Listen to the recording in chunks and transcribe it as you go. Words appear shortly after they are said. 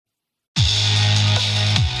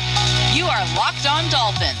are Locked On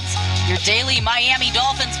Dolphins, your daily Miami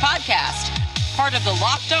Dolphins podcast, part of the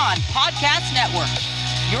Locked On Podcast Network,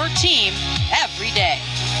 your team every day.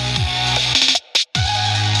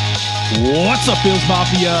 What's up, Bills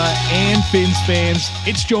Mafia and Fins fans?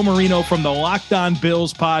 It's Joe Marino from the Locked On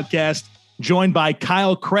Bills podcast, joined by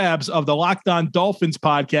Kyle Krabs of the Locked On Dolphins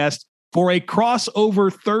podcast for a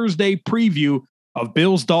crossover Thursday preview of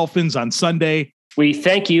Bills Dolphins on Sunday. We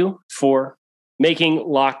thank you for making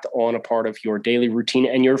Locked On a part of your daily routine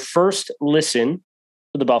and your first listen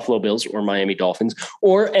to the Buffalo Bills or Miami Dolphins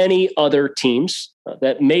or any other teams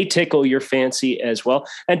that may tickle your fancy as well.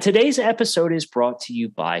 And today's episode is brought to you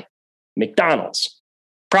by McDonald's.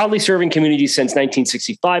 Proudly serving communities since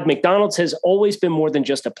 1965, McDonald's has always been more than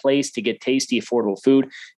just a place to get tasty, affordable food.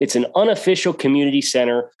 It's an unofficial community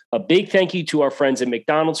center. A big thank you to our friends at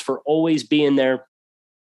McDonald's for always being there.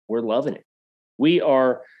 We're loving it. We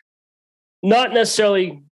are not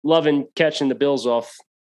necessarily loving catching the Bills off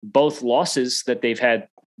both losses that they've had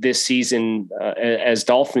this season as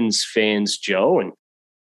Dolphins fans, Joe. And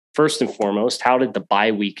first and foremost, how did the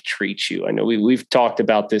bye week treat you? I know we've talked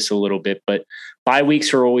about this a little bit, but bye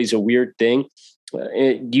weeks are always a weird thing.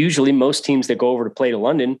 Usually most teams that go over to play to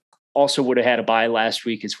London also would have had a bye last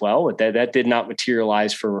week as well, but that did not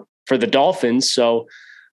materialize for the Dolphins. So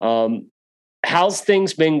how's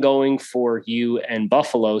things been going for you and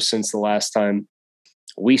Buffalo since the last time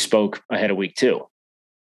we spoke ahead of week 2?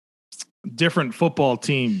 Different football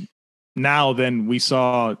team now than we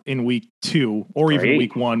saw in week 2 or even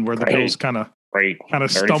week 1, where the Bills kind of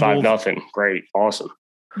stumbled. 35-0. Great. Awesome.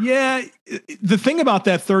 Yeah. The thing about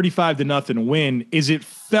that 35-0 win is it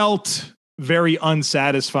felt very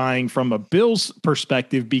unsatisfying from a Bills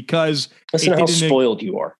perspective because listen to how spoiled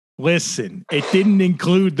you are. Listen, it didn't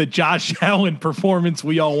include the Josh Allen performance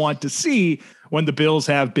we all want to see when the Bills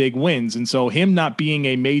have big wins. And so him not being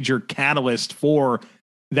a major catalyst for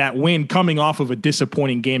that win coming off of a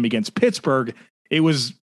disappointing game against Pittsburgh, it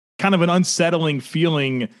was kind of an unsettling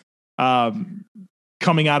feeling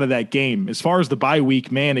coming out of that game. As far as the bye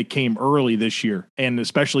week, man, it came early this year. And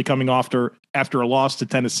especially coming after a loss to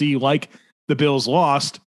Tennessee, like the Bills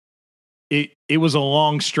lost, it was a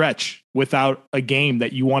long stretch without a game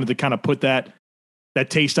that you wanted to kind of put that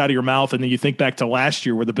taste out of your mouth. And then you think back to last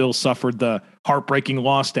year where the Bills suffered the heartbreaking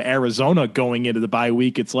loss to Arizona going into the bye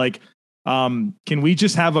week. It's like, can we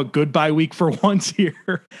just have a good bye week for once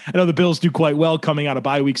here? I know the Bills do quite well coming out of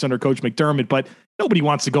bye weeks under Coach McDermott, but nobody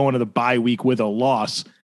wants to go into the bye week with a loss.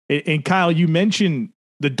 And Kyle, you mentioned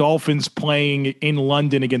the Dolphins playing in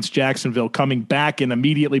London against Jacksonville, coming back and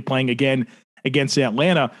immediately playing again against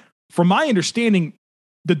Atlanta. From my understanding,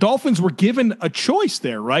 the Dolphins were given a choice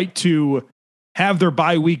there, right, to have their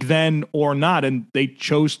bye week then or not, and they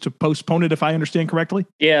chose to postpone it, if I understand correctly?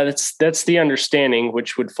 Yeah, that's the understanding,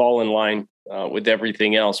 which would fall in line with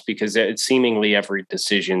everything else, because it's seemingly every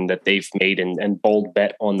decision that they've made and bold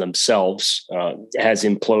bet on themselves has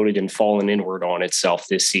imploded and fallen inward on itself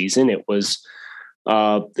this season. It was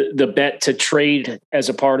the bet to trade as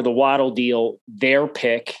a part of the Waddle deal their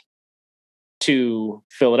pick to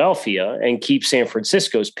Philadelphia and keep San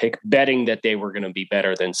Francisco's pick, betting that they were going to be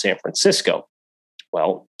better than San Francisco.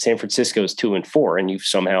 Well, San Francisco's 2-4, and you've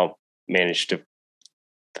somehow managed to,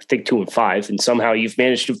 I think, 2-5, and somehow you've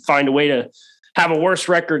managed to find a way to have a worse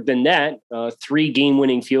record than that. 3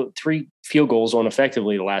 field goals on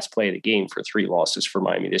effectively the last play of the game for 3 losses for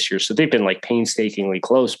Miami this year. So they've been like painstakingly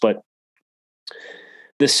close. But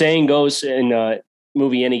the saying goes in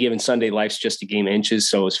movie Any Given Sunday, life's just a game of inches.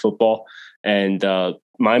 So is football. And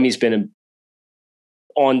Miami's been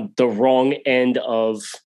on the wrong end of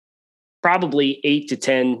probably 8 to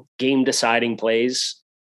 10 game deciding plays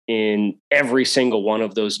in every single one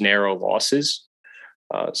of those narrow losses.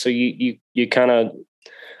 So you kind of,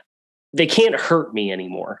 they can't hurt me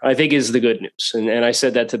anymore, I think, is the good news. And I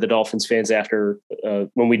said that to the Dolphins fans after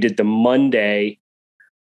when we did the Monday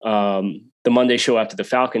show after the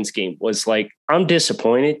Falcons game, was like, I'm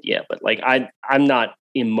disappointed. Yeah. But like, I'm not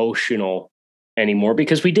emotional anymore,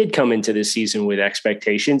 because we did come into this season with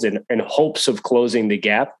expectations and hopes of closing the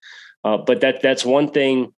gap. But that's one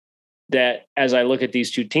thing that, as I look at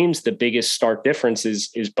these two teams, the biggest stark difference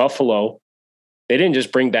is Buffalo. They didn't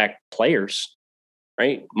just bring back players,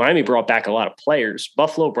 right? Miami brought back a lot of players.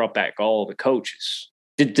 Buffalo brought back all the coaches.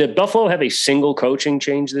 Did Buffalo have a single coaching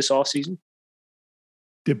change this offseason?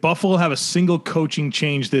 Did Buffalo have a single coaching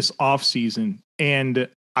change this offseason? And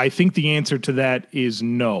I think the answer to that is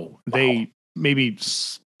no. Wow. They maybe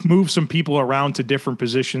move some people around to different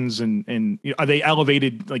positions, and they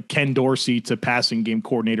elevated like Ken Dorsey to passing game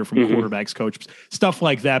coordinator from quarterbacks coach, stuff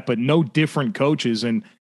like that, but no different coaches. And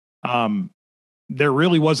there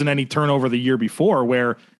really wasn't any turnover the year before,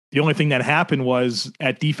 where the only thing that happened was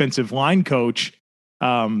at defensive line coach,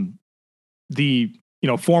 the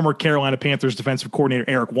former Carolina Panthers defensive coordinator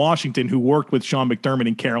Eric Washington, who worked with Sean McDermott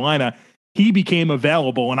in Carolina, he became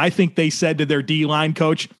available. And I think they said to their D-line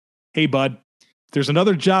coach, hey, bud, if there's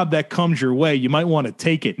another job that comes your way, you might want to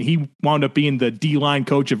take it. And he wound up being the D-line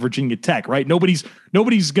coach at Virginia Tech, right? Nobody's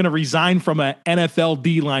going to resign from an NFL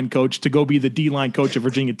D-line coach to go be the D-line coach at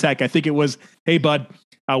Virginia Tech. I think it was, hey, bud,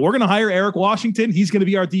 we're going to hire Eric Washington. He's going to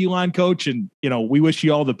be our D-line coach. And, we wish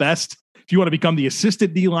you all the best. If you want to become the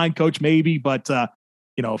assistant D-line coach, maybe, but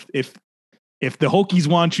if the Hokies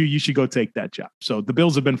want you, you should go take that job. So the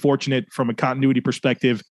Bills have been fortunate from a continuity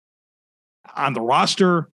perspective on the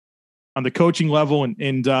roster, on the coaching level,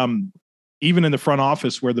 and even in the front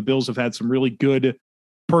office, where the Bills have had some really good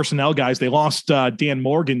personnel guys. They lost Dan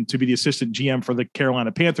Morgan to be the assistant GM for the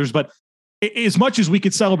Carolina Panthers. But as much as we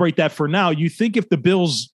could celebrate that for now, you think if the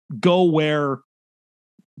Bills go where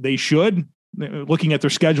they should, looking at their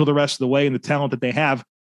schedule the rest of the way and the talent that they have,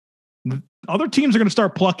 other teams are going to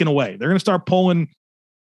start plucking away. They're going to start pulling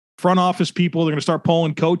front office people. They're going to start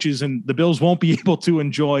pulling coaches, and the Bills won't be able to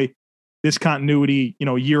enjoy this continuity,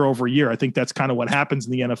 year over year. I think that's kind of what happens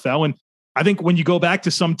in the NFL. And I think when you go back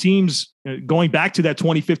to some teams, going back to that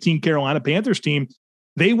 2015 Carolina Panthers team,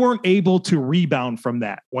 they weren't able to rebound from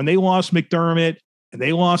that. When they lost McDermott and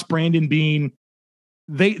they lost Brandon Beane,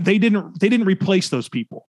 they didn't replace those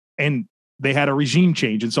people, and they had a regime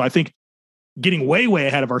change. And so I think getting way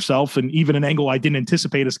ahead of ourselves, and even an angle I didn't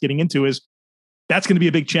anticipate us getting into, is that's going to be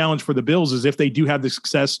a big challenge for the Bills. Is if they do have the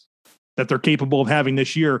success that they're capable of having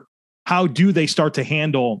this year, how do they start to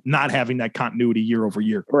handle not having that continuity year over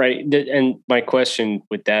year? Right. And my question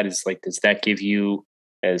with that is, does that give you,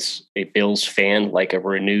 as a Bills fan, a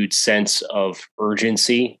renewed sense of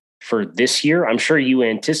urgency for this year? I'm sure you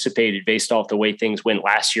anticipated, based off the way things went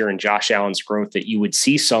last year and Josh Allen's growth, that you would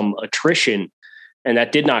see some attrition, and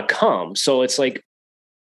that did not come. So it's I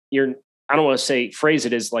don't want to phrase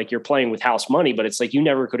it as you're playing with house money, but it's you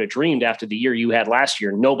never could have dreamed after the year you had last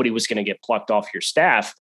year, nobody was going to get plucked off your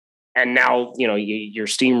staff. And now, you're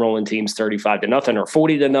steamrolling teams 35-0 or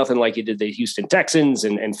 40-0, like you did the Houston Texans,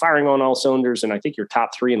 and firing on all cylinders. And I think you're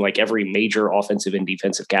top three in every major offensive and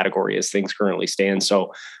defensive category as things currently stand.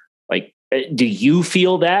 So do you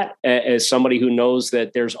feel that, as somebody who knows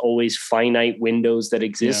that there's always finite windows that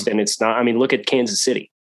exist? Yeah. And it's not, look at Kansas City,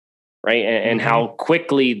 right? And how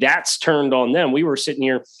quickly that's turned on them. We were sitting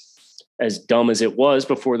here, as dumb as it was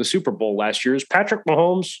before the Super Bowl last year, is Patrick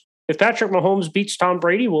Mahomes. If Patrick Mahomes beats Tom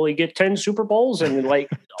Brady, will he get 10 Super Bowls? And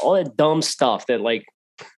all that dumb stuff that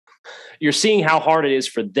you're seeing how hard it is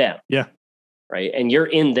for them. Yeah. Right. And you're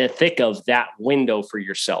in the thick of that window for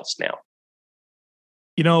yourselves now.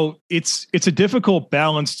 It's a difficult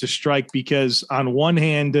balance to strike, because on one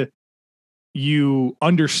hand, you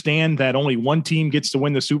understand that only one team gets to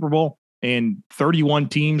win the Super Bowl, and 31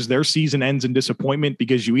 teams, their season ends in disappointment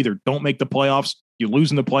because you either don't make the playoffs, you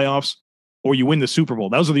lose in the playoffs, or you win the Super Bowl.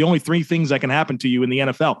 Those are the only three things that can happen to you in the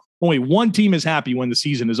NFL. Only one team is happy when the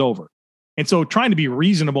season is over. And so trying to be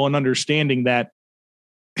reasonable and understanding that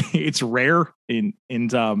it's rare, and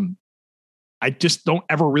I just don't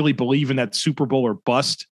ever really believe in that Super Bowl or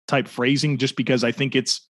bust type phrasing, just because I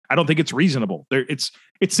don't think it's reasonable. It's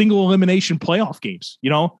single elimination playoff games,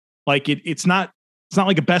 it's not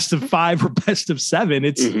like a best of 5 or best of 7.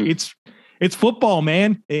 It's football,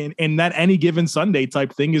 man. And that any given Sunday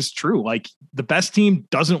type thing is true. The best team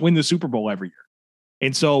doesn't win the Super Bowl every year.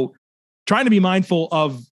 And so trying to be mindful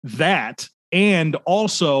of that, and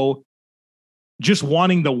also just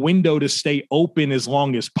wanting the window to stay open as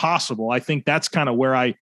long as possible. I think that's kind of where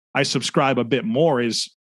I subscribe a bit more, is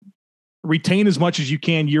retain as much as you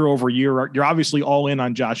can year over year. You're obviously all in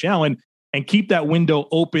on Josh Allen, and keep that window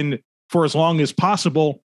open for as long as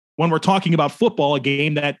possible. When we're talking about football, a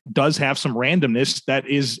game that does have some randomness, that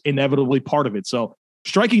is inevitably part of it. So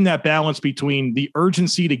striking that balance between the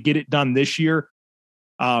urgency to get it done this year,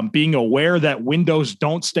 being aware that windows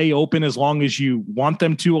don't stay open as long as you want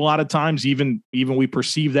them to. A lot of times, even we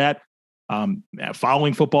perceive that,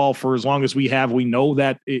 following football for as long as we have, we know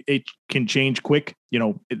that it can change quick.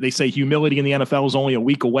 They say humility in the NFL is only a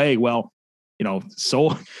week away. Well,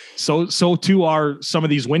 so too are some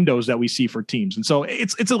of these windows that we see for teams. And so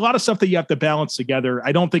it's a lot of stuff that you have to balance together.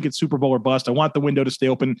 I don't think it's Super Bowl or bust. I want the window to stay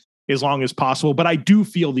open as long as possible, but I do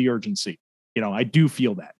feel the urgency. I do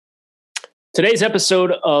feel that. Today's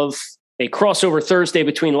episode of a crossover Thursday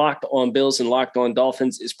between Locked On Bills and Locked On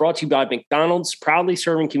Dolphins is brought to you by McDonald's, proudly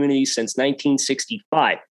serving communities since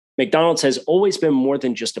 1965. McDonald's has always been more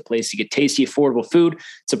than just a place to get tasty, affordable food.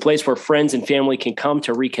 It's a place where friends and family can come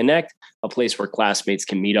to reconnect. a place where classmates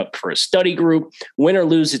can meet up for a study group. Win or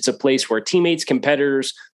lose, it's a place where teammates,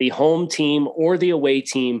 competitors, the home team, or the away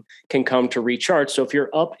team can come to recharge. So if you're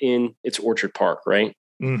up in, it's Orchard Park, right?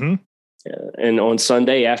 Mm-hmm. And on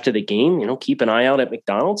Sunday after the game, keep an eye out at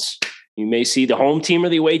McDonald's. You may see the home team or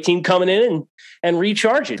the away team coming in and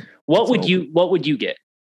recharging. What would you get?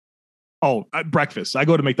 Oh, breakfast. I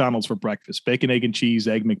go to McDonald's for breakfast. Bacon, egg, and cheese,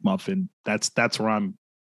 egg McMuffin. That's where I'm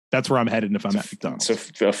headed if I'm at McDonald's.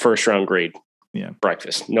 It's a first round grade. Yeah.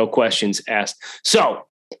 Breakfast. No questions asked. So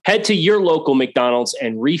head to your local McDonald's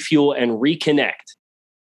and refuel and reconnect.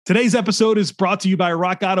 Today's episode is brought to you by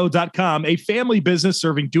RockAuto.com, a family business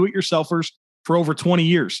serving do-it-yourselfers for over 20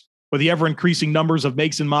 years. With the ever-increasing numbers of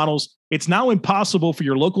makes and models, it's now impossible for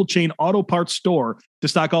your local chain auto parts store to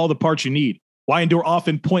stock all the parts you need. Why endure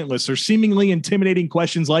often pointless or seemingly intimidating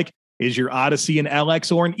questions like, is your Odyssey an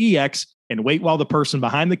LX or an EX? And wait while the person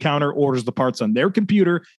behind the counter orders the parts on their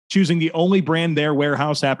computer, choosing the only brand their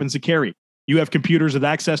warehouse happens to carry. You have computers with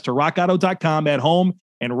access to RockAuto.com at home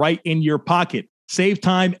and right in your pocket. Save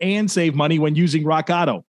time and save money when using Rock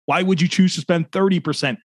Auto. Why would you choose to spend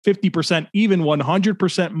 30%, 50%, even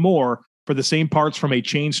 100% more for the same parts from a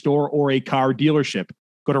chain store or a car dealership?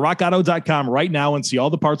 Go to rockauto.com right now and see all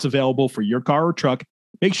the parts available for your car or truck.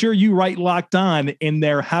 Make sure you write Locked On in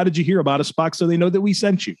their How Did You Hear About Us box so they know that we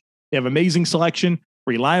sent you. They have amazing selection,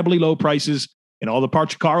 reliably low prices, and all the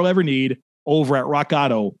parts your car will ever need over at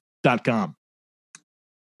rockauto.com.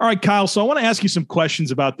 All right, Kyle. So I want to ask you some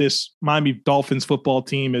questions about this Miami Dolphins football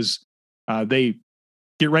team as they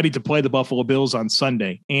get ready to play the Buffalo Bills on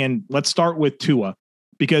Sunday. And let's start with Tua,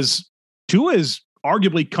 because Tua is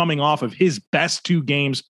arguably coming off of his best 2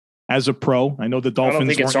 games as a pro. I know the Dolphins I don't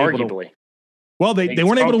think it's arguably. They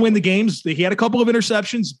weren't able to win the games. He had a couple of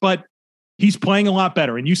interceptions, but he's playing a lot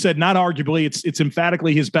better. And you said not arguably, it's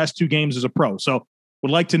emphatically his best 2 games as a pro. So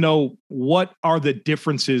would like to know, what are the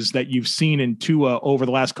differences that you've seen in Tua over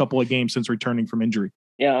the last couple of games since returning from injury?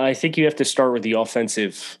 Yeah, I think you have to start with the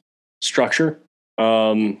offensive structure.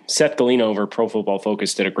 Seth Galino over Pro Football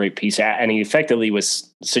Focus did a great piece, and he effectively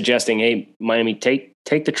was suggesting, hey, Miami, take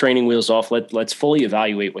the training wheels off. Let's fully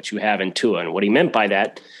evaluate what you have in Tua. And what he meant by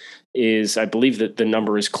that is, I believe that the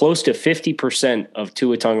number is close to 50% of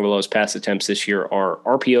Tua Tagovailoa's pass attempts this year are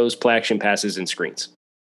RPOs, play action passes, and screens.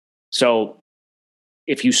 So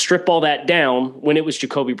if you strip all that down, when it was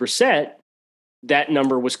Jacoby Brissett, that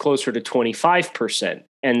number was closer to 25%.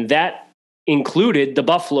 And that included the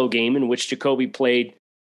Buffalo game, in which Jacoby played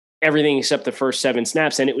everything except the first 7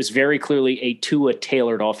 snaps. And it was very clearly a Tua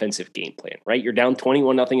tailored offensive game plan, right? You're down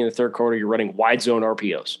 21-0 in the third quarter. You're running wide zone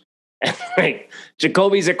RPOs. And like,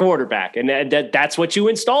 Jacoby's a quarterback. And that's what you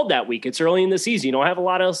installed that week. It's early in the season. You don't have a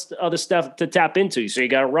lot of other stuff to tap into, so you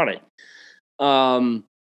got to run it. And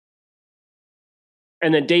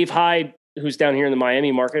then Dave Hyde, who's down here in the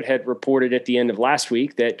Miami market, had reported at the end of last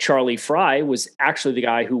week that Charlie Fry was actually the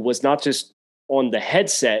guy who was not just on the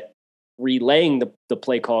headset relaying the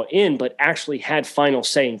play call in, but actually had final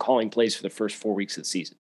say in calling plays for the first 4 weeks of the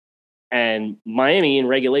season. And Miami in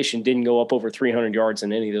regulation didn't go up over 300 yards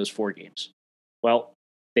in any of those 4 games. Well,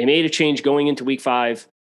 they made a change going into week 5.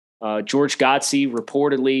 George Godsey,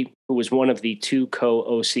 reportedly, who was one of the 2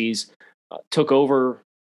 co-OCs, took over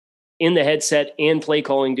in the headset and play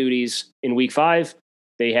calling duties in week 5.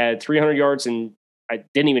 They had 300 yards, and I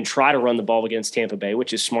didn't even try to run the ball against Tampa Bay,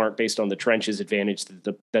 which is smart based on the trenches advantage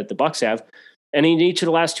that the Bucs have. And in each of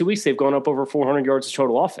the last 2 weeks, they've gone up over 400 yards of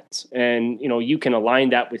total offense. And, you can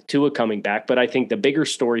align that with Tua coming back. But I think the bigger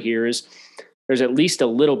story here is there's at least a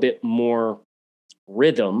little bit more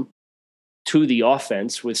rhythm to the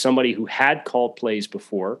offense with somebody who had called plays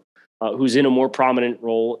before, who's in a more prominent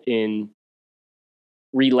role in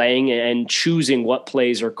relaying and choosing what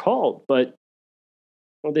plays are called. But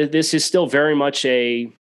this is still very much a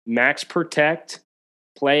max protect,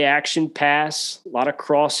 play action pass, a lot of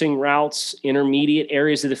crossing routes, intermediate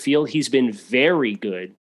areas of the field. He's been very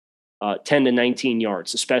good, 10 to 19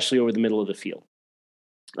 yards, especially over the middle of the field.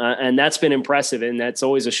 And that's been impressive. And that's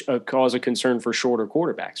always a cause of concern for shorter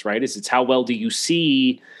quarterbacks, right? It's how well do you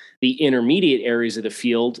see the intermediate areas of the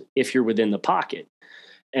field if you're within the pocket?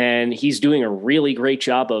 And he's doing a really great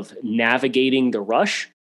job of navigating the rush,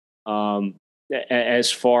 as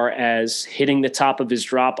far as hitting the top of his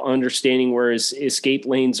drop, understanding where his escape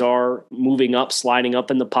lanes are, moving up, sliding up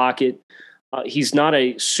in the pocket. He's not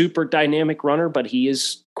a super dynamic runner, but he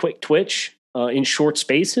is quick twitch in short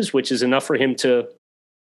spaces, which is enough for him to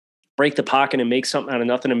break the pocket and make something out of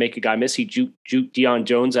nothing and make a guy miss. He juked Deion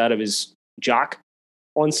Jones out of his jock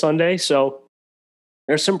on Sunday. So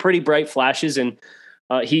there's some pretty bright flashes, and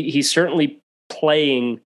he's certainly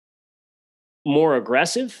playing more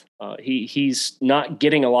aggressive. He's not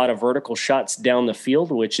getting a lot of vertical shots down the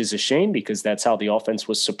field, which is a shame because that's how the offense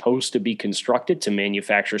was supposed to be constructed, to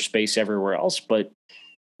manufacture space everywhere else. But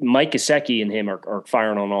Mike Gesicki and him are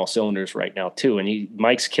firing on all cylinders right now too. And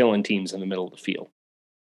Mike's killing teams in the middle of the field.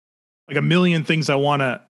 Like a million things I want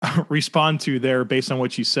to respond to there based on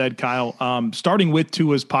what you said, Kyle. Starting with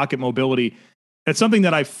Tua's pocket mobility. It's something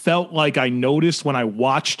that I felt like I noticed when I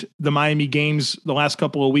watched the Miami games the last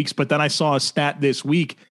couple of weeks, but then I saw a stat this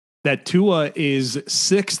week that Tua is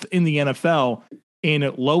 6th in the NFL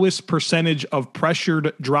in lowest percentage of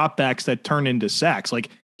pressured dropbacks that turn into sacks. Like,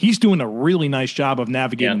 he's doing a really nice job of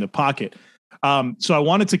navigating the pocket. So I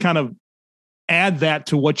wanted to kind of add that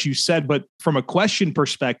to what you said, but from a question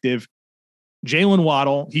perspective, Jalen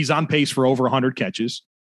Waddle, he's on pace for over 100 catches.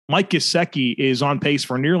 Mike Gesicki is on pace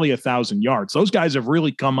for nearly 1,000 yards. Those guys have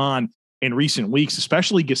really come on in recent weeks,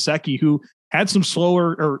 especially Gesicki, who had some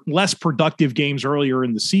slower or less productive games earlier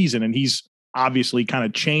in the season, and he's obviously kind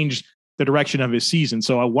of changed the direction of his season.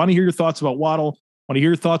 So I want to hear your thoughts about Waddle. I want to hear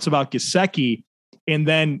your thoughts about Gesicki. And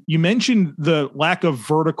then you mentioned the lack of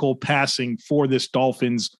vertical passing for this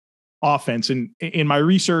Dolphins offense. And in my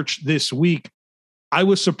research this week, I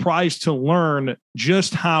was surprised to learn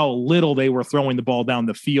just how little they were throwing the ball down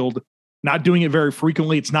the field, not doing it very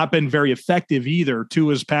frequently. It's not been very effective either.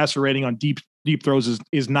 Tua's passer rating on deep throws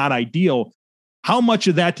is not ideal. How much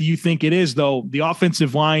of that do you think it is, though, the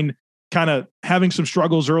offensive line kind of having some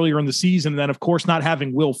struggles earlier in the season, and then, of course, not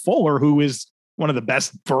having Will Fuller, who is one of the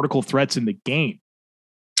best vertical threats in the game?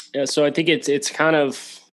 Yeah, so I think it's kind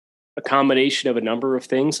of a combination of a number of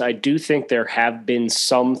things. I do think there have been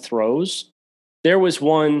some throws. There was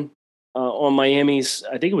one on Miami's,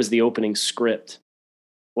 I think it was the opening script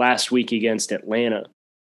last week against Atlanta,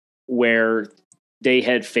 where they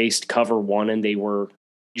had faced cover one and they were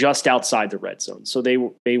just outside the red zone. So they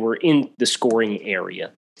were in the scoring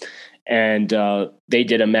area, and they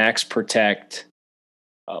did a max protect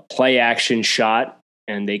play action shot,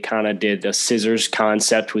 and they kind of did a scissors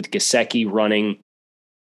concept with Gesicki running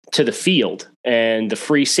to the field, and the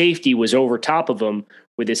free safety was over top of him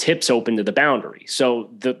with his hips open to the boundary. So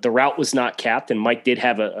the route was not capped, and Mike did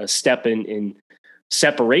have a step in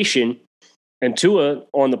separation, and Tua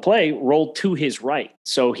on the play rolled to his right.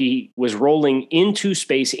 So he was rolling into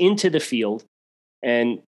space, into the field,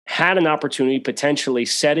 and had an opportunity to potentially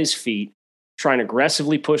set his feet, trying to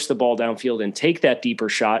aggressively push the ball downfield and take that deeper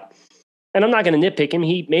shot. And I'm not going to nitpick him.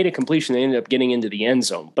 He made a completion that ended up getting into the end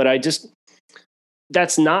zone. But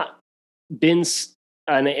that's not been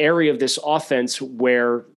an area of this offense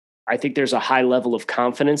where I think there's a high level of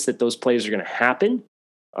confidence that those plays are going to happen.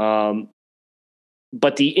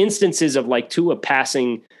 But the instances of like Tua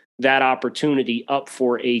passing that opportunity up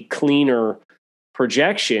for a cleaner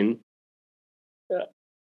projection,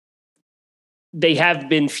 they have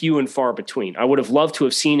been few and far between. I would have loved to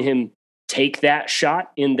have seen him take that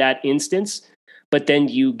shot in that instance, but then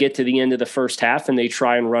you get to the end of the first half and they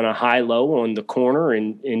try and run a high-low on the corner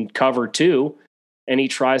in cover two, and he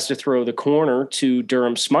tries to throw the corner to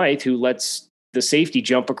Durham Smythe, who lets the safety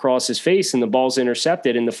jump across his face, and the ball's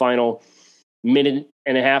intercepted in the final minute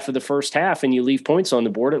and a half of the first half, and you leave points on the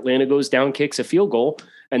board. Atlanta goes down, kicks a field goal,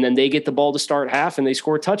 and then they get the ball to start half and they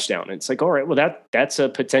score a touchdown. And it's like, all right, well, that's a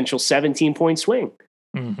potential 17-point swing.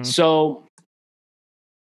 Mm-hmm. So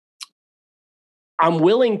I'm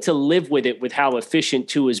willing to live with it with how efficient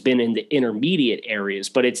Tua has been in the intermediate areas,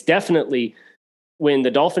 but it's definitely when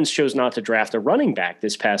the Dolphins chose not to draft a running back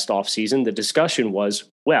this past offseason, the discussion was,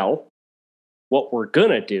 well, what we're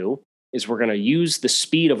going to do is we're going to use the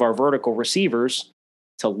speed of our vertical receivers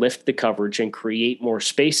to lift the coverage and create more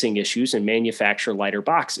spacing issues and manufacture lighter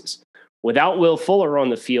boxes. Without Will Fuller on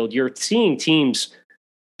the field, you're seeing teams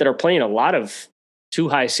that are playing a lot of too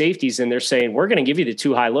high safeties, and they're saying, we're going to give you the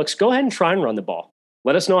too high looks. Go ahead and try and run the ball.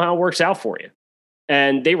 Let us know how it works out for you.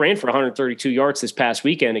 And they ran for 132 yards this past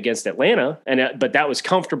weekend against Atlanta, but that was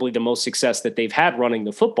comfortably the most success that they've had running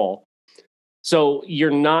the football. So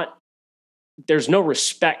there's no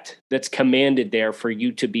respect that's commanded there for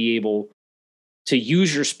you to be able to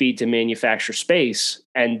use your speed to manufacture space.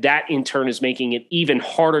 And that in turn is making it even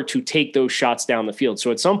harder to take those shots down the field. So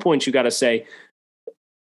at some point you got to say,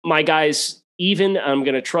 my guys, I'm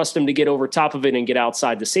going to trust them to get over top of it and get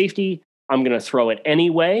outside the safety. I'm going to throw it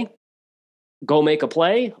anyway, go make a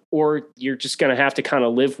play, or you're just going to have to kind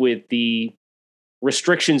of live with the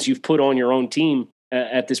restrictions you've put on your own team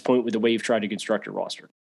at this point with the way you've tried to construct your roster.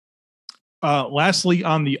 Lastly,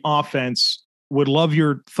 on the offense, would love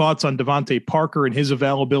your thoughts on Devontae Parker and his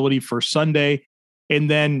availability for Sunday. And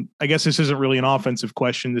then I guess this isn't really an offensive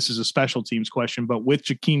question. This is a special teams question, but with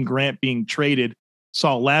Jakeem Grant being traded,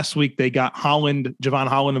 saw last week they got Javon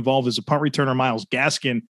Holland involved as a punt returner, Myles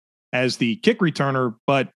Gaskin as the kick returner,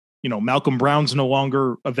 but Malcolm Brown's no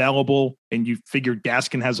longer available, and you figure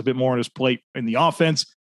Gaskin has a bit more on his plate in the offense.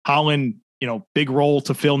 Holland, big role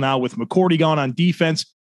to fill now with McCourty gone on defense.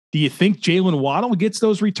 Do you think Jalen Waddle gets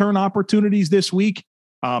those return opportunities this week?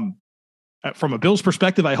 From a Bills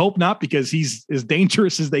perspective, I hope not, because he's as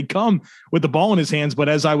dangerous as they come with the ball in his hands. But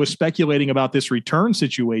as I was speculating about this return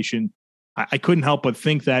situation, I couldn't help but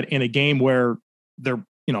think that in a game where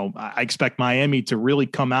I expect Miami to really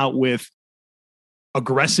come out with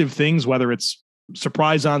aggressive things, whether it's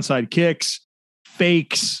surprise onside kicks,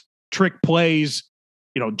 fakes, trick plays,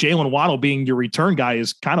 Jalen Waddle being your return guy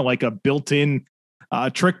is kind of like a built-in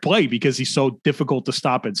trick play because he's so difficult to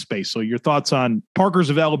stop in space. So your thoughts on Parker's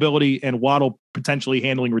availability and Waddle potentially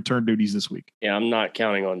handling return duties this week? Yeah, I'm not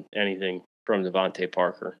counting on anything from Devontae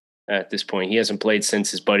Parker at this point. He hasn't played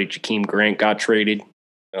since his buddy Jakeem Grant got traded.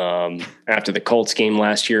 After the Colts game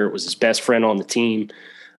last year, it was his best friend on the team.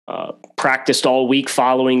 Practiced all week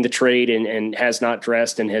following the trade and has not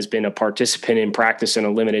dressed and has been a participant in practice on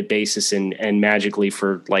a limited basis and magically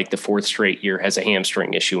for like the fourth straight year has a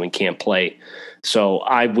hamstring issue and can't play. So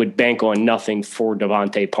I would bank on nothing for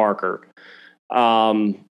Devontae Parker.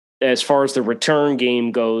 As far as the return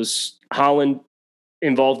game goes, Holland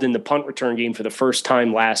involved in the punt return game for the first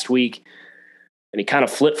time last week, and he kind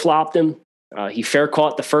of flip-flopped him. He fair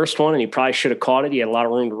caught the first one, and he probably should have caught it. He had a lot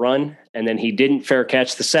of room to run, and then he didn't fair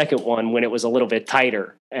catch the second one when it was a little bit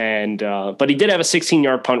tighter. But he did have a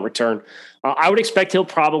 16-yard punt return. I would expect he'll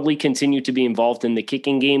probably continue to be involved in the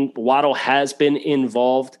kicking game. Waddle has been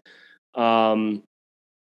involved after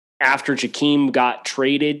Jakeem got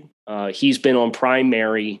traded. He's been on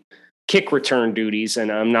primary kick return duties,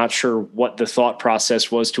 and I'm not sure what the thought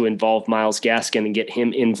process was to involve Myles Gaskin and get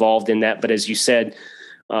him involved in that. But as you said,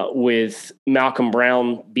 with Malcolm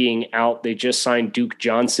Brown being out, they just signed Duke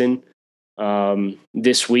Johnson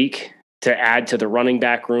this week to add to the running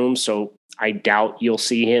back room. So I doubt you'll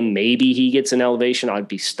see him. Maybe he gets an elevation. I'd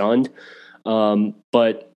be stunned.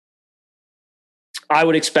 But I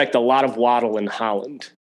would expect a lot of Waddle and Holland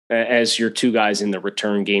as your two guys in the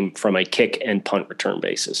return game from a kick and punt return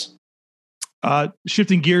basis.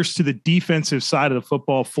 Shifting gears to the defensive side of the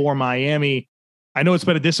football for Miami. I know it's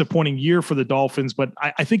been a disappointing year for the Dolphins, but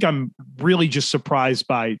I think I'm really just surprised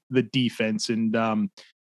by the defense and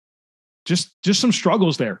just some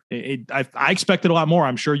struggles there. I expected a lot more.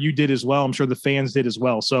 I'm sure you did as well. I'm sure the fans did as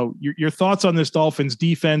well. So your thoughts on this Dolphins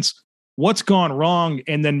defense, what's gone wrong,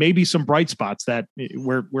 and then maybe some bright spots that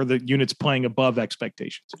where the unit's playing above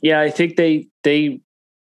expectations. Yeah, I think they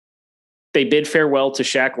bid farewell to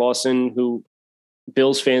Shaq Lawson, who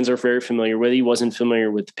Bills fans are very familiar with. He wasn't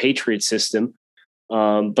familiar with the Patriot system.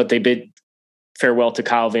 But they bid farewell to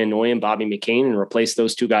Kyle Van Noy and Bobby McCain and replaced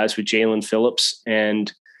those two guys with Jalen Phillips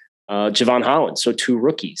and Javon Holland, so two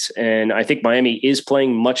rookies. And I think Miami is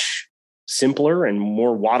playing much simpler and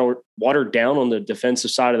more watered down on the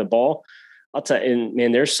defensive side of the ball. I'll tell you, and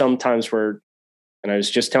man, there's some times where, and I was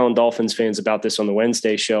just telling Dolphins fans about this on the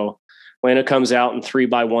Wednesday show, Atlanta comes out in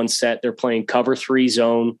 3-by-1 set. They're playing cover 3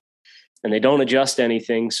 zone, and they don't adjust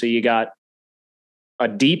anything. So you got a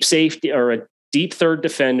deep safety or a deep third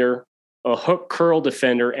defender, a hook curl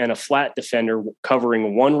defender, and a flat defender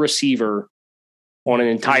covering one receiver on an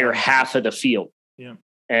entire half of the field. Yeah.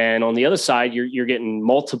 And on the other side, you're getting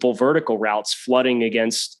multiple vertical routes flooding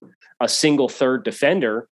against a single third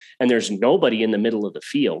defender, and there's nobody in the middle of the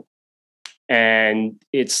field. And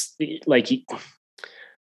it's like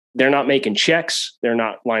they're not making checks. They're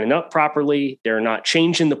not lining up properly. They're not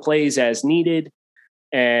changing the plays as needed.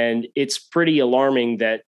 And it's pretty alarming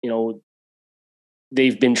that,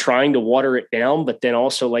 they've been trying to water it down, but then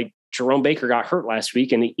also like Jerome Baker got hurt last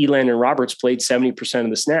week and Elandon Roberts played 70% of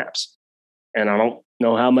the snaps. And I don't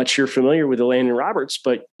know how much you're familiar with Elandon Roberts,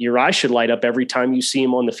 but your eye should light up every time you see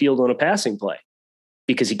him on the field on a passing play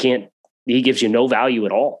because he gives you no value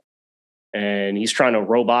at all. And he's trying to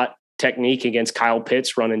robot technique against Kyle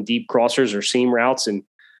Pitts running deep crossers or seam routes. And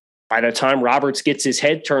by the time Roberts gets his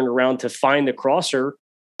head turned around to find the crosser,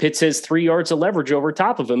 Pitts has 3 yards of leverage over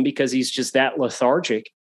top of him because he's just that lethargic.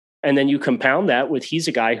 And then you compound that with he's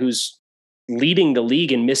a guy who's leading the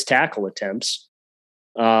league in missed tackle attempts.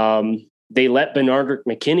 They let Benardrick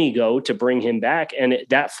McKinney go to bring him back. And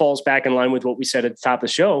that falls back in line with what we said at the top of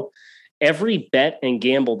the show. Every bet and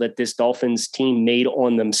gamble that this Dolphins team made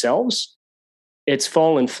on themselves, it's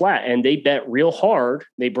fallen flat. And they bet real hard.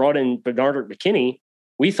 They brought in Benardrick McKinney.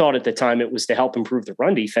 We thought at the time it was to help improve the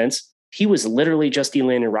run defense. He was literally just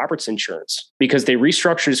Elandon Roberts insurance because they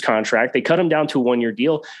restructured his contract. They cut him down to a 1-year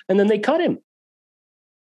deal, and then they cut him.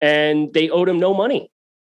 and they owed him no money.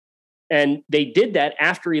 And they did that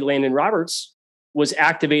after Elandon Roberts was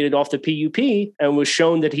activated off the PUP and was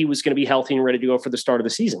shown that he was going to be healthy and ready to go for the start of the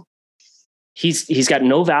season. He's got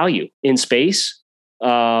no value in space,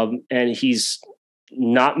 and he's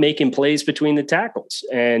not making plays between the tackles.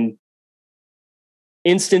 And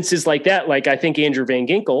instances like that, like I think Andrew Van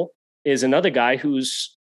Ginkel is another guy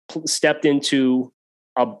who's stepped into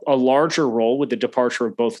a larger role with the departure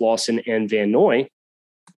of both Lawson and Van Noy.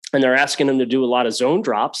 And they're asking him to do a lot of zone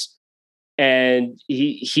drops. And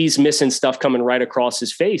he's missing stuff coming right across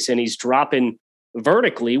his face. And he's dropping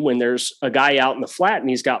vertically when there's a guy out in the flat and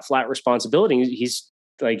he's got flat responsibility.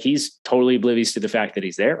 He's totally oblivious to the fact that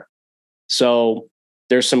he's there. So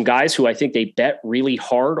there's some guys who I think they bet really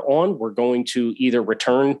hard on. We're going to either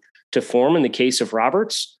return to form in the case of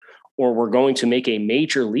Roberts, or we're going to make a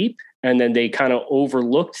major leap. And then they kind of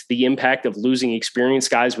overlooked the impact of losing experienced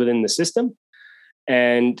guys within the system.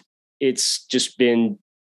 And it's just been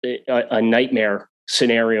a nightmare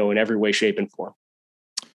scenario in every way, shape, and form.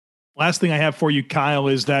 Last thing I have for you, Kyle,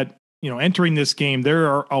 is that, entering this game, there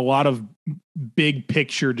are a lot of big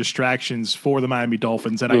picture distractions for the Miami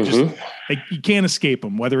Dolphins that you can't escape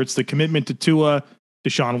them, whether it's the commitment to Tua,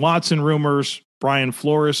 Deshaun Watson rumors, Brian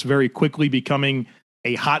Flores very quickly becoming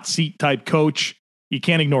a hot seat type coach. You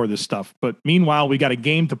can't ignore this stuff. But meanwhile, we got a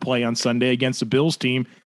game to play on Sunday against the Bills team,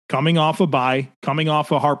 coming off a bye, coming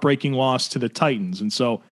off a heartbreaking loss to the Titans. And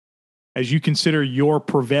so as you consider your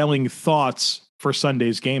prevailing thoughts for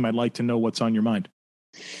Sunday's game, I'd like to know what's on your mind.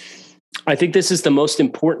 I think this is the most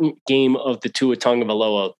important game of the Tua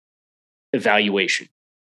Tagovailoa evaluation.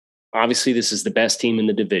 Obviously, this is the best team in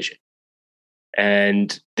the division.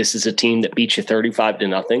 And this is a team that beat you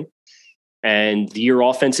 35-0. And your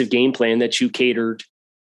offensive game plan that you catered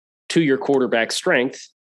to your quarterback strength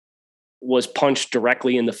was punched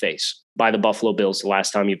directly in the face by the Buffalo Bills the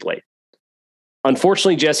last time you played.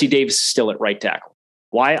 Unfortunately, Jesse Davis is still at right tackle.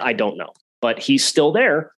 Why? I don't know, but he's still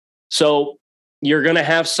there. So you're going to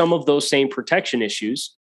have some of those same protection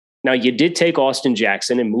issues. Now, you did take Austin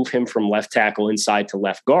Jackson and move him from left tackle inside to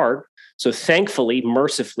left guard. So thankfully,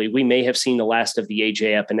 mercifully, we may have seen the last of the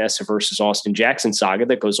AJ Epinesa versus Austin Jackson saga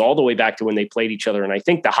that goes all the way back to when they played each other in, I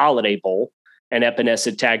think, the Holiday Bowl, and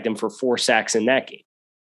Epinesa tagged him for 4 sacks in that game.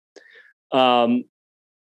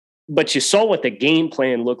 But you saw what the game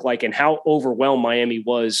plan looked like and how overwhelmed Miami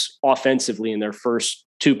was offensively in their first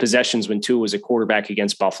 2 possessions when Tua was a quarterback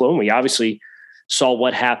against Buffalo. And we obviously saw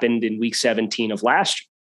what happened in week 17 of last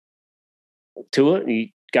year. Tua,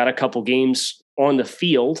 he got a couple games on the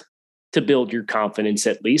field to build your confidence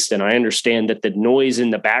at least. And I understand that the noise in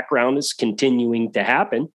the background is continuing to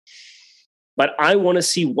happen. But I want to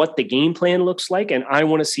see what the game plan looks like, and I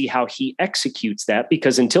want to see how he executes that,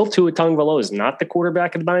 because until Tua Tagovailoa is not the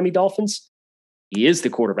quarterback of the Miami Dolphins, he is the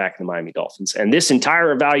quarterback of the Miami Dolphins. And this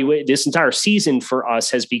entire season for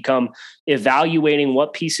us has become evaluating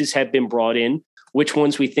what pieces have been brought in, which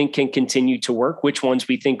ones we think can continue to work, which ones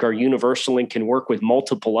we think are universal and can work with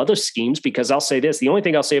multiple other schemes. Because I'll say this, the only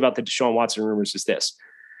thing I'll say about the Deshaun Watson rumors is this: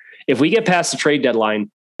 if we get past the trade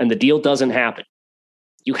deadline and the deal doesn't happen,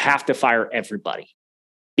 you have to fire everybody,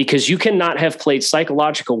 because you cannot have played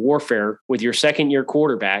psychological warfare with your second-year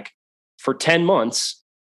quarterback for 10 months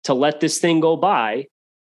to let this thing go by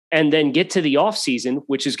and then get to the offseason,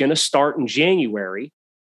 which is going to start in January,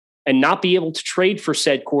 and not be able to trade for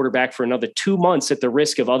said quarterback for another 2 months at the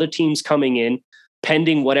risk of other teams coming in,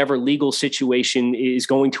 pending whatever legal situation is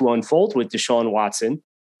going to unfold with Deshaun Watson,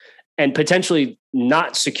 and potentially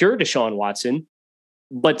not secure Deshaun Watson,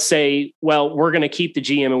 but say, well, we're going to keep the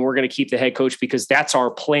GM and we're going to keep the head coach because that's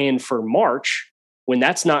our plan for March, when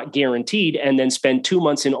that's not guaranteed, and then spend 2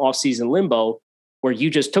 months in offseason limbo where you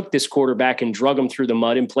just took this quarterback and drug him through the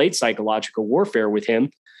mud and played psychological warfare with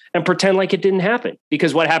him and pretend like it didn't happen.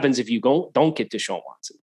 Because what happens if you don't get Deshaun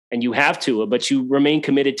Watson and you have Tua, but you remain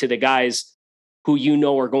committed to the guys who you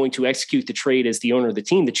know are going to execute the trade as the owner of the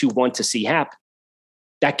team that you want to see happen?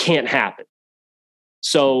 That can't happen.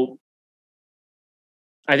 So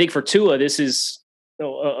I think for Tua, this is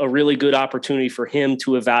a really good opportunity for him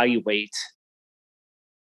to evaluate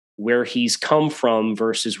where he's come from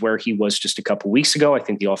versus where he was just a couple of weeks ago. I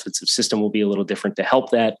think the offensive system will be a little different to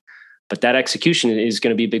help that, but that execution is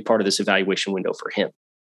going to be a big part of this evaluation window for him.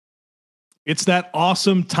 It's that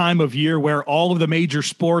awesome time of year where all of the major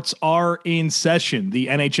sports are in session. The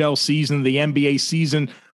NHL season, the NBA season,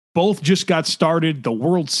 both just got started. The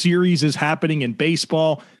World Series is happening in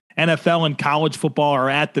baseball. NFL and college football are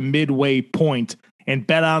at the midway point, and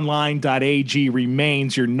betonline.ag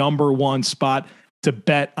remains your number one spot to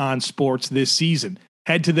bet on sports this season.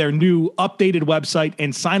 Head to their new updated website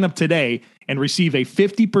and sign up today and receive a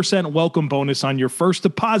 50% welcome bonus on your first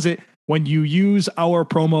deposit when you use our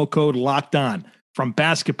promo code Locked On. From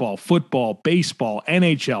basketball, football, baseball,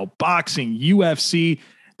 NHL, boxing, UFC,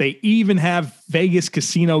 they even have Vegas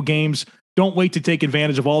casino games. Don't wait to take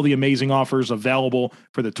advantage of all the amazing offers available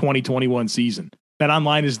for the 2021 season.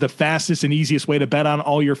 BetOnline is the fastest and easiest way to bet on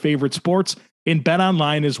all your favorite sports, and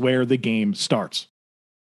BetOnline is where the game starts.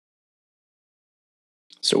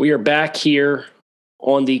 So we are back here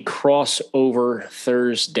on the crossover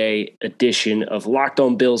Thursday edition of Locked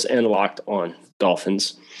On Bills and Locked On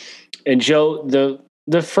Dolphins. And Joe,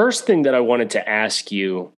 the first thing that I wanted to ask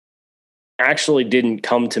you actually didn't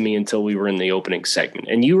come to me until we were in the opening segment.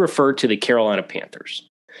 And you referred to the Carolina Panthers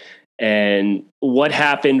and what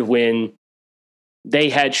happened when they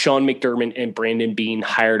had Sean McDermott and Brandon Beane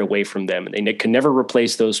hired away from them, and they could never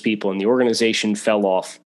replace those people, and the organization fell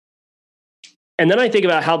off. And then I think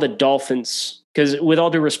about how the Dolphins, because with all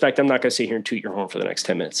due respect, I'm not going to sit here and toot your horn for the next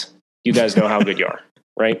 10 minutes. You guys know how good you are,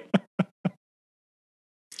 right?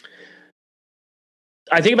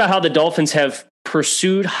 I think about how the Dolphins have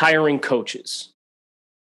pursued hiring coaches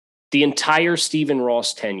the entire Stephen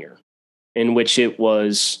Ross tenure, in which it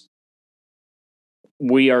was,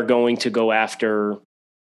 we are going to go after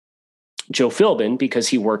Joe Philbin because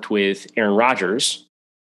he worked with Aaron Rodgers.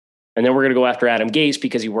 And then we're going to go after Adam Gase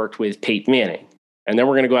because he worked with Peyton Manning. And then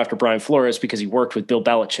we're going to go after Brian Flores because he worked with Bill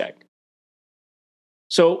Belichick.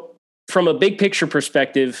 So from a big picture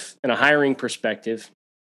perspective and a hiring perspective,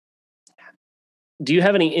 do you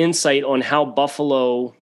have any insight on how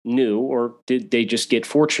Buffalo knew, or did they just get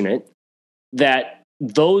fortunate, that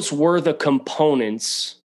those were the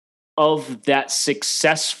components of that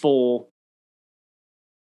successful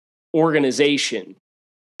organization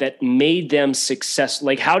that made them successful?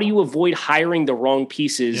 Like, how do you avoid hiring the wrong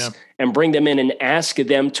pieces and bring them in and ask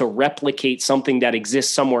them to replicate something that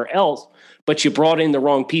exists somewhere else, but you brought in the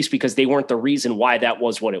wrong piece because they weren't the reason why that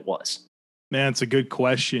was what it was? Man, it's a good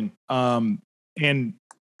question. And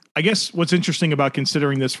I guess what's interesting about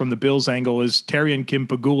considering this from the Bills angle is Terry and Kim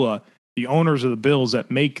Pegula, the owners of the Bills that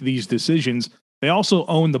make these decisions, they also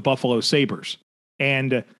own the Buffalo Sabres.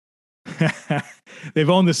 And they've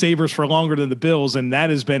owned the Sabres for longer than the Bills, and that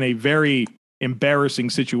has been a very embarrassing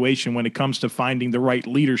situation when it comes to finding the right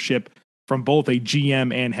leadership from both a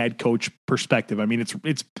GM and head coach perspective. I mean,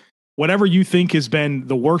 it's whatever you think has been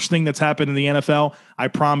the worst thing that's happened in the NFL, I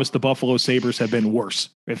promise the Buffalo Sabres have been worse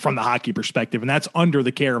from the hockey perspective, and that's under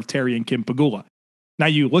the care of Terry and Kim Pegula. Now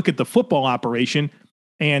you look at the football operation,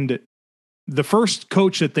 and the first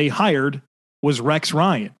coach that they hired was Rex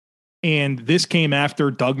Ryan. And this came after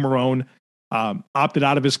Doug Marrone opted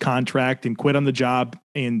out of his contract and quit on the job.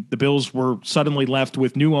 And the Bills were suddenly left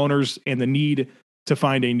with new owners and the need to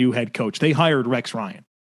find a new head coach. They hired Rex Ryan.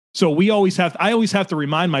 So I always have to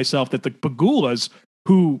remind myself that the Pegulas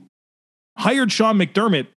who hired Sean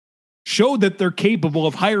McDermott showed that they're capable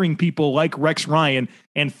of hiring people like Rex Ryan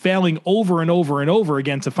and failing over and over and over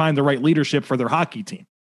again to find the right leadership for their hockey team.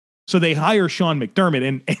 So they hire Sean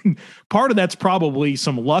McDermott, and part of that's probably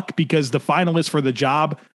some luck because the finalist for the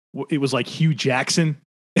job, it was like Hugh Jackson.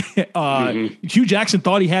 Hugh Jackson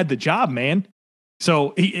thought he had the job, man.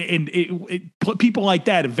 So people like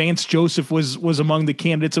that, Vance Joseph was among the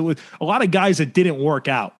candidates. It was a lot of guys that didn't work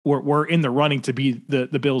out were in the running to be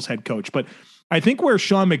the Bills head coach. But I think where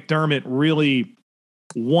Sean McDermott really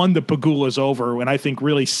won the Pegulas over, and I think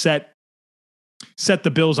really set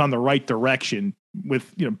the Bills on the right direction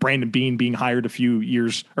with, Brandon Beane being hired a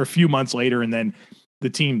few months later, and then the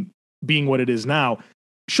team being what it is now.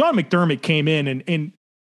 Sean McDermott came in and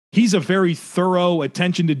he's a very thorough,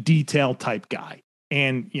 attention to detail type guy.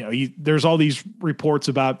 And, there's all these reports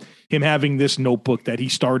about him having this notebook that he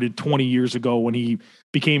started 20 years ago when he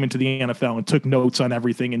became into the NFL and took notes on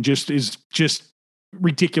everything and is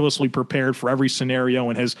ridiculously prepared for every scenario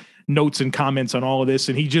and has notes and comments on all of this.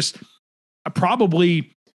 And he just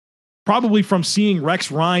probably from seeing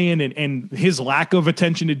Rex Ryan and his lack of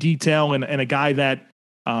attention to detail and a guy that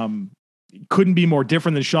couldn't be more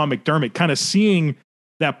different than Sean McDermott, kind of seeing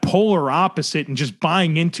that polar opposite and just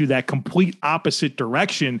buying into that complete opposite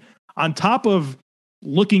direction on top of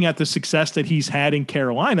looking at the success that he's had in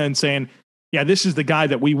Carolina and saying, yeah, this is the guy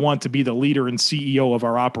that we want to be the leader and CEO of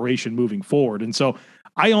our operation moving forward. And so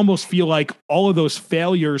I almost feel like all of those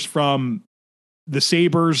failures from the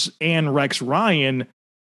Sabres and Rex Ryan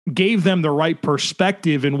gave them the right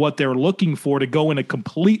perspective in what they're looking for to go in a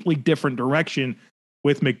completely different direction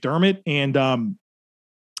with McDermott. And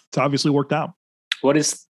it's obviously worked out. What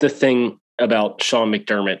is the thing about Sean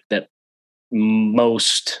McDermott that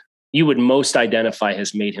you would most identify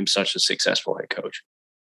has made him such a successful head coach?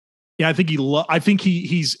 Yeah, I think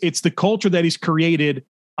he's it's the culture that he's created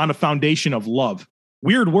on a foundation of love.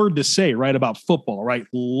 Weird word to say, right, about football, right?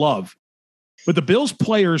 Love. But the Bills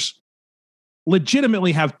players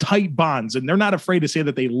legitimately have tight bonds, and they're not afraid to say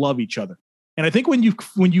that they love each other. And I think when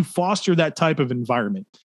you foster that type of environment,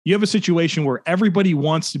 you have a situation where everybody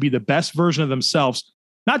wants to be the best version of themselves,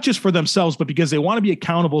 not just for themselves, but because they want to be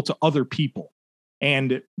accountable to other people.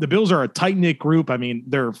 And the Bills are a tight-knit group. I mean,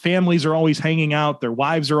 their families are always hanging out. Their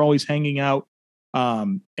wives are always hanging out.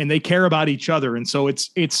 And they care about each other. And so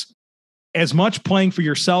it's as much playing for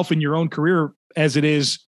yourself in your own career as it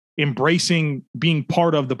is embracing being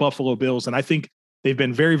part of the Buffalo Bills. And I think they've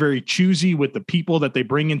been very, very choosy with the people that they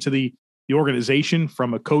bring into the organization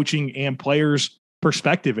from a coaching and players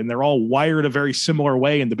perspective. And they're all wired a very similar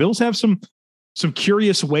way. And the Bills have some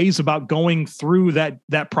curious ways about going through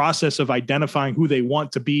that process of identifying who they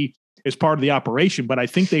want to be as part of the operation. But I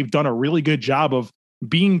think they've done a really good job of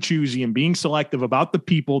being choosy and being selective about the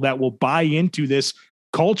people that will buy into this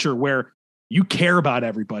culture where you care about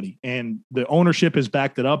everybody. And the ownership has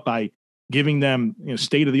backed it up by giving them,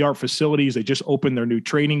 state-of-the-art facilities. They just opened their new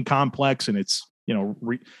training complex, and it's,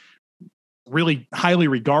 really highly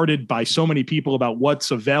regarded by so many people about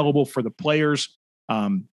what's available for the players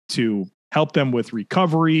to help them with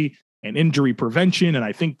recovery and injury prevention. And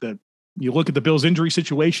I think that you look at the Bills' injury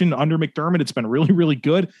situation under McDermott, it's been really, really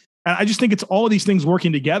good. And I just think it's all of these things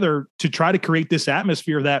working together to try to create this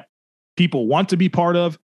atmosphere that people want to be part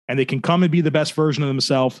of, and they can come and be the best version of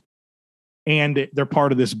themselves. And they're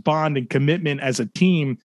part of this bond and commitment as a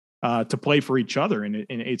team to play for each other. And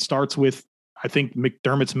it starts with, I think,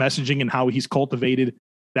 McDermott's messaging and how he's cultivated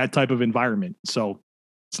that type of environment. So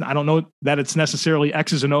I don't know that it's necessarily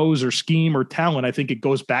X's and O's or scheme or talent. I think it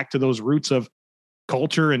goes back to those roots of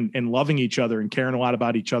culture and loving each other and caring a lot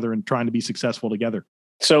about each other and trying to be successful together.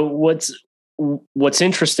 So what's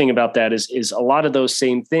interesting about that is a lot of those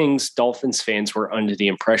same things, Dolphins fans were under the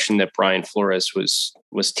impression that Brian Flores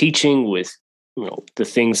was teaching with, the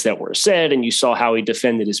things that were said, and you saw how he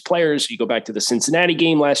defended his players. You go back to the Cincinnati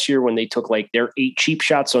game last year when they took their 8 cheap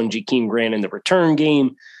shots on Jakeem Grant in the return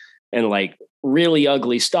game and really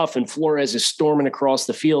ugly stuff. And Flores is storming across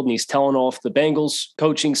the field and he's telling off the Bengals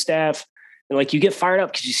coaching staff. And you get fired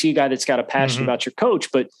up because you see a guy that's got a passion about your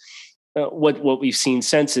coach. But what we've seen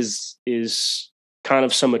since is kind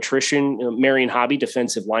of some attrition. Marion Hobby,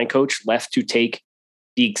 defensive line coach, left to take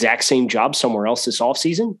the exact same job somewhere else this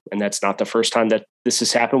offseason. And that's not the first time that this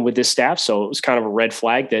has happened with this staff. So it was kind of a red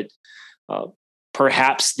flag that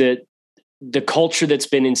perhaps that the culture that's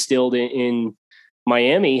been instilled in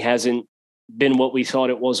Miami hasn't been what we thought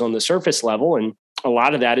it was on the surface level. And a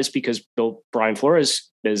lot of that is because Brian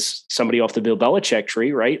Flores is somebody off the Bill Belichick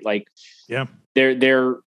tree, right?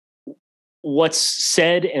 They're what's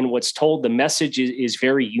said and what's told, the message is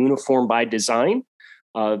very uniform by design.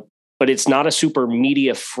 But it's not a super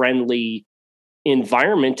media friendly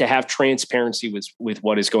environment to have transparency with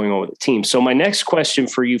what is going on with the team. So my next question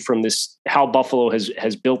for you from this, how Buffalo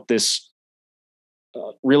has built this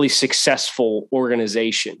really successful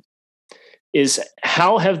organization, is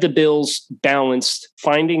how have the Bills balanced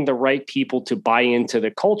finding the right people to buy into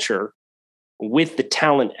the culture with the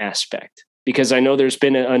talent aspect? Because I know there's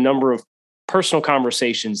been a number of personal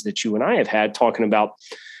conversations that you and I have had talking about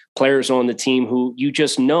players on the team who you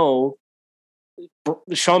just know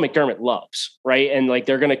Sean McDermott loves, right? And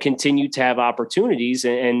they're going to continue to have opportunities,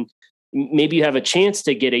 and maybe you have a chance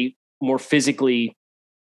to get a more physically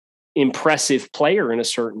impressive player in a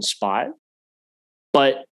certain spot.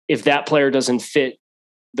 But if that player doesn't fit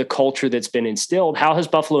the culture that's been instilled, how has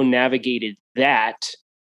Buffalo navigated that?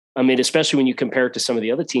 I mean, especially when you compare it to some of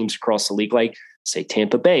the other teams across the league, like say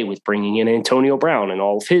Tampa Bay with bringing in Antonio Brown and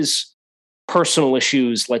all of his personal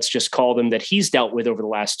issues, let's just call them, that he's dealt with over the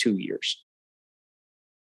last 2 years.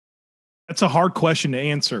 That's a hard question to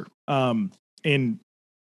answer. And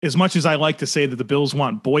as much as I like to say that the Bills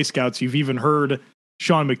want Boy Scouts, you've even heard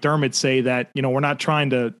Sean McDermott say that, we're not trying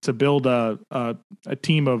to build a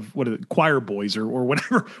team of choir boys or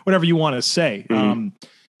whatever you want to say. Mm-hmm.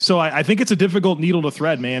 So I think it's a difficult needle to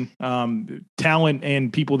thread, man. Talent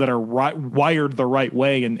and people that are wired the right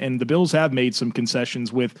way. And the Bills have made some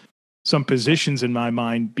concessions with some positions in my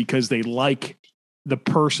mind because they like the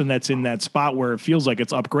person that's in that spot where it feels like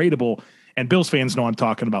it's upgradable. And Bills fans know I'm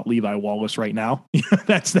talking about Levi Wallace right now.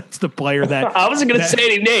 that's the player that I wasn't going to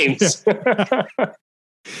say any names.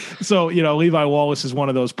 So, Levi Wallace is one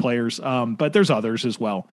of those players, but there's others as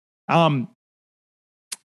well.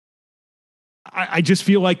 I just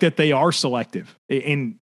feel like that they are selective,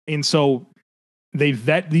 and so they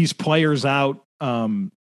vet these players out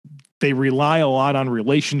they rely a lot on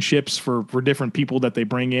relationships for different people that they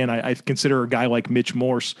bring in. I consider a guy like Mitch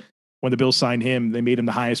Morse, when the Bills signed him, they made him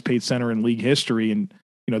the highest paid center in league history. And,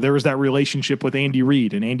 there was that relationship with Andy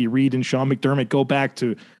Reid, and Andy Reid and Sean McDermott go back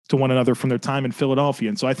to one another from their time in Philadelphia.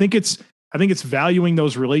 And so I think it's valuing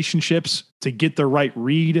those relationships to get the right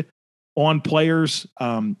read on players.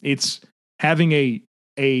 It's having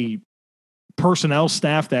a personnel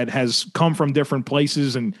staff that has come from different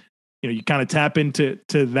places, and you kind of tap into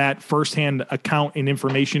that firsthand account and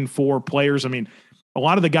information for players. I mean, a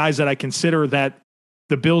lot of the guys that I consider that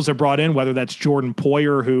the Bills have brought in, whether that's Jordan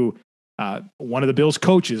Poyer, who one of the Bills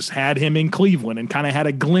coaches had him in Cleveland and kind of had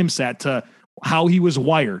a glimpse at how he was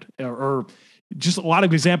wired, or just a lot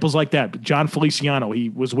of examples like that. John Feliciano, he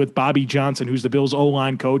was with Bobby Johnson, who's the Bills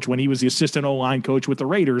O-line coach, when he was the assistant O-line coach with the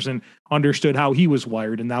Raiders, and understood how he was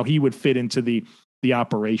wired and how he would fit into the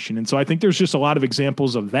operation. And so I think there's just a lot of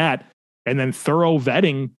examples of that. And then thorough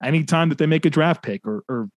vetting anytime that they make a draft pick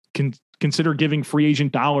or consider giving free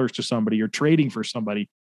agent dollars to somebody or trading for somebody,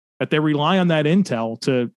 that they rely on that intel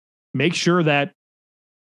to make sure that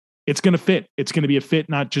it's going to fit. It's going to be a fit,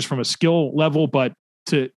 not just from a skill level, but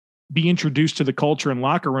to be introduced to the culture and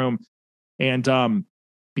locker room, and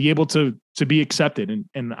be able to be accepted.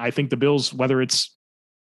 And I think the Bills, whether it's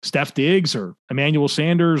Steph Diggs or Emmanuel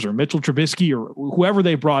Sanders or Mitchell Trubisky or whoever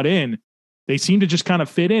they brought in, they seem to just kind of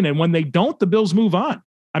fit in. And when they don't, the Bills move on.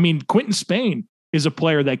 I mean, Quentin Spain is a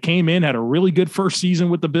player that came in, had a really good first season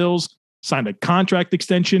with the Bills, signed a contract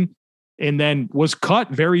extension, and then was cut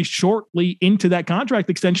very shortly into that contract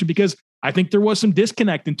extension because I think there was some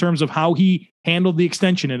disconnect in terms of how he handled the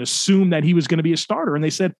extension and assumed that he was going to be a starter. And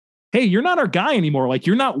they said, hey, you're not our guy anymore. Like,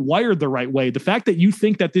 you're not wired the right way. The fact that you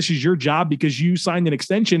think that this is your job because you signed an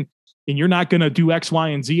extension and you're not going to do X, Y,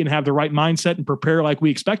 and Z and have the right mindset and prepare like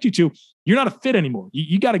we expect you to, you're not a fit anymore.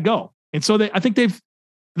 You got to go. And so I think they've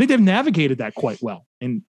navigated that quite well.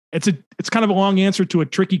 And it's kind of a long answer to a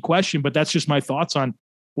tricky question, but that's just my thoughts on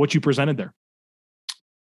what you presented there.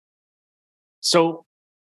 So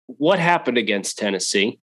what happened against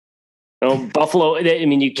Tennessee? Buffalo, I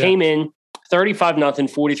mean, you came in 35-0,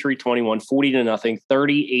 43-21, 40-0,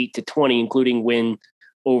 38-20, including win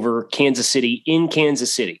over Kansas City in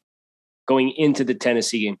Kansas City going into the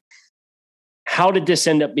Tennessee game. How did this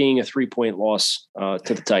end up being a 3-point loss to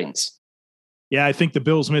the Titans? Yeah, I think the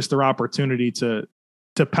Bills missed their opportunity to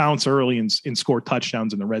pounce early and score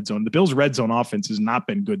touchdowns in the red zone. The Bills' red zone offense has not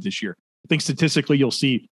been good this year. I think statistically you'll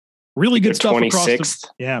see really good stuff 26th.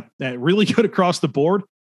 Really good across the board,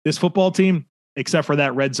 this football team, except for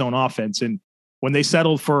that red zone offense. And when they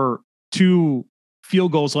settled for 2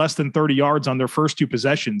 field goals less than 30 yards on their first 2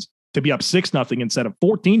 possessions to be up 6-0 instead of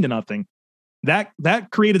 14-0,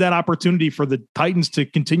 that created that opportunity for the Titans to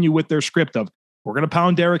continue with their script of, we're going to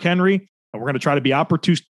pound Derrick Henry and we're going to try to be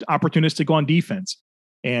opportunistic on defense.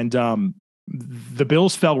 And the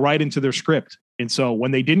Bills fell right into their script. And so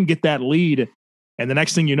when they didn't get that lead, and the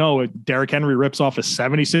next thing you know, Derrick Henry rips off a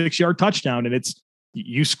 76-yard touchdown, and it's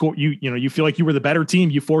you score. You feel like you were the better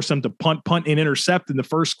team. You force them to punt, and intercept in the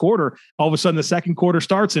first quarter. All of a sudden, the second quarter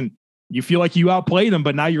starts, and you feel like you outplayed them,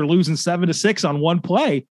 but now you're losing 7-6 on one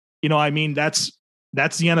play. I mean, that's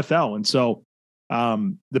the NFL, and so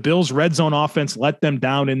the Bills' red zone offense let them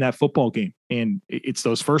down in that football game. And it's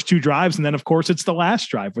those first 2 drives, and then of course it's the last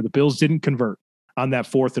drive where the Bills didn't convert on that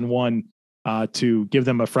 4th and 1. To give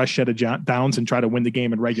them a fresh set of downs and try to win the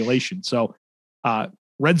game in regulation. So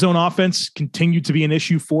red zone offense continued to be an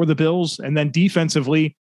issue for the Bills. And then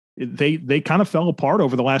defensively, they kind of fell apart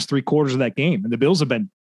over the last 3 quarters of that game. And the Bills have been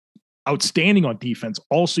outstanding on defense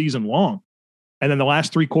all season long. And then the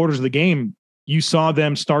last 3 quarters of the game, you saw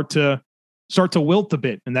them start to wilt a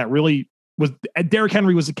bit. And that really was, Derrick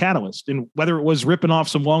Henry was the catalyst. And whether it was ripping off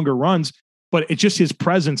some longer runs, but it's just his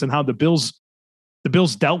presence and how the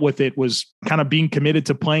Bills dealt with it was kind of being committed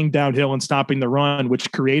to playing downhill and stopping the run,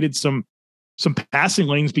 which created some passing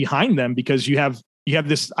lanes behind them, because you have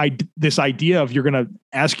this idea of you're going to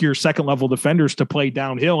ask your second level defenders to play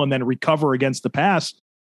downhill and then recover against the pass.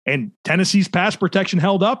 And Tennessee's pass protection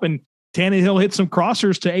held up, and Tannehill hit some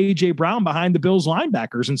crossers to A.J. Brown behind the Bills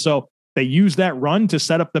linebackers. And so they used that run to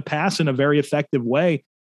set up the pass in a very effective way.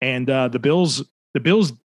 And the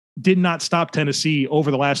Bills did not stop Tennessee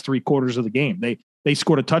over the last 3 quarters of the game. They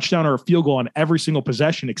scored a touchdown or a field goal on every single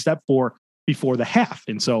possession except for before the half.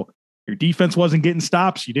 And so your defense wasn't getting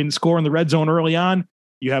stops. You didn't score in the red zone early on.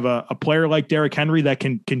 You have a player like Derrick Henry that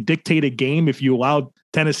can dictate a game if you allow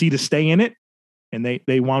Tennessee to stay in it. And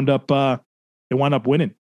they wound up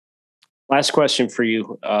winning. Last question for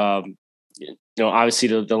you. Obviously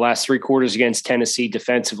the last 3 quarters against Tennessee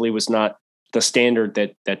defensively was not the standard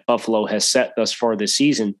that Buffalo has set thus far this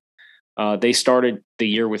season. They started the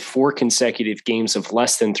year with 4 consecutive games of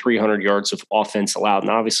less than 300 yards of offense allowed.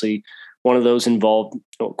 And obviously, one of those involved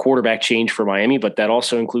quarterback change for Miami, but that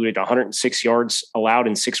also included 106 yards allowed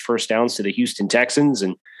and 6 first downs to the Houston Texans.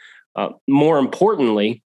 And more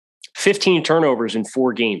importantly, 15 turnovers in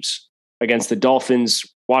 4 games against the Dolphins,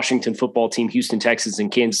 Washington football team, Houston Texans,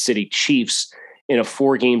 and Kansas City Chiefs in a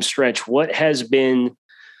 4-game stretch. What has been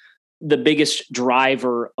the biggest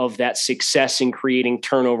driver of that success in creating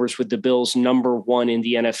turnovers, with the Bills number 1 in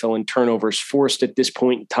the NFL in turnovers forced at this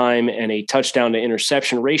point in time and a touchdown to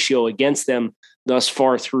interception ratio against them thus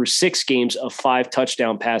far through 6 games of 5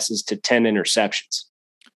 touchdown passes to 10 interceptions?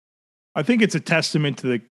 I think it's a testament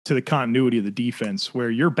to the continuity of the defense, where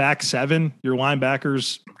your back 7, your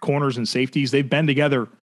linebackers, corners, and safeties, they've been together,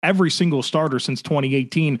 every single starter since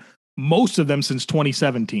 2018, most of them since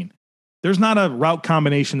 2017. There's not a route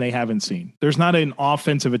combination they haven't seen. There's not an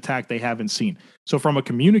offensive attack they haven't seen. So from a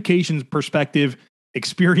communications perspective,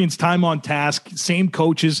 experience, time on task, same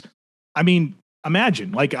coaches. I mean,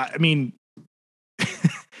 imagine,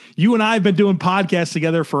 you and I have been doing podcasts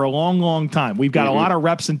together for a long, long time. We've got a lot of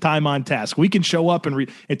reps and time on task. We can show up and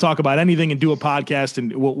talk about anything and do a podcast,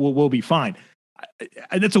 and we'll be fine.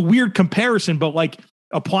 That's a weird comparison, but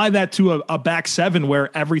apply that to a back 7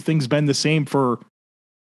 where everything's been the same for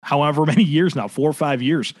however many years now, 4 or 5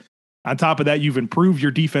 years. On top of that, you've improved your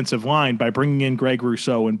defensive line by bringing in Greg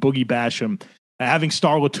Rousseau and Boogie Basham, having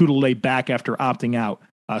Star Lotulelei back after opting out,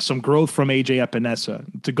 some growth from AJ Epinesa,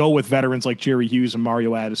 to go with veterans like Jerry Hughes and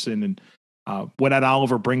Mario Addison, and what Ed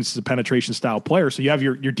Oliver brings as a penetration style player. So you have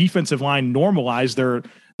your defensive line normalized. They're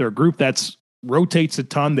a group that's rotates a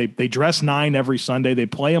ton. They dress 9 every Sunday. They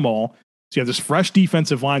play them all. So you have this fresh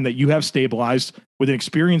defensive line that you have stabilized with an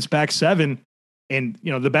experienced back 7. And,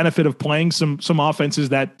 the benefit of playing some offenses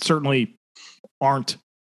that certainly aren't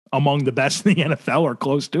among the best in the NFL or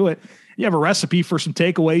close to it. You have a recipe for some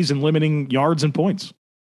takeaways and limiting yards and points.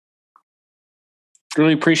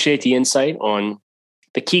 Really appreciate the insight on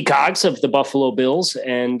the key cogs of the Buffalo Bills,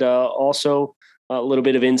 and also a little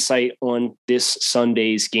bit of insight on this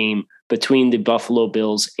Sunday's game between the Buffalo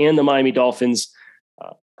Bills and the Miami Dolphins.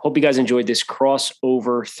 Hope you guys enjoyed this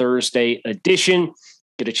crossover Thursday edition.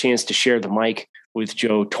 Get a chance to share the mic with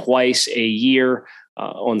Joe twice a year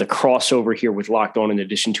on the crossover here with Locked On, in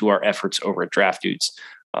addition to our efforts over at Draft Dudes.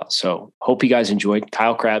 So hope you guys enjoyed.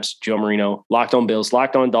 Kyle Krabs, Joe Marino, Locked On Bills,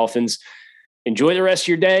 Locked On Dolphins. Enjoy the rest of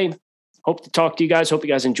your day. Hope to talk to you guys. Hope you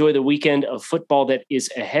guys enjoy the weekend of football that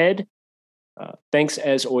is ahead. Thanks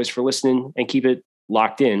as always for listening, and keep it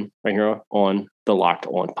locked in right here on the Locked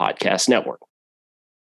On Podcast Network.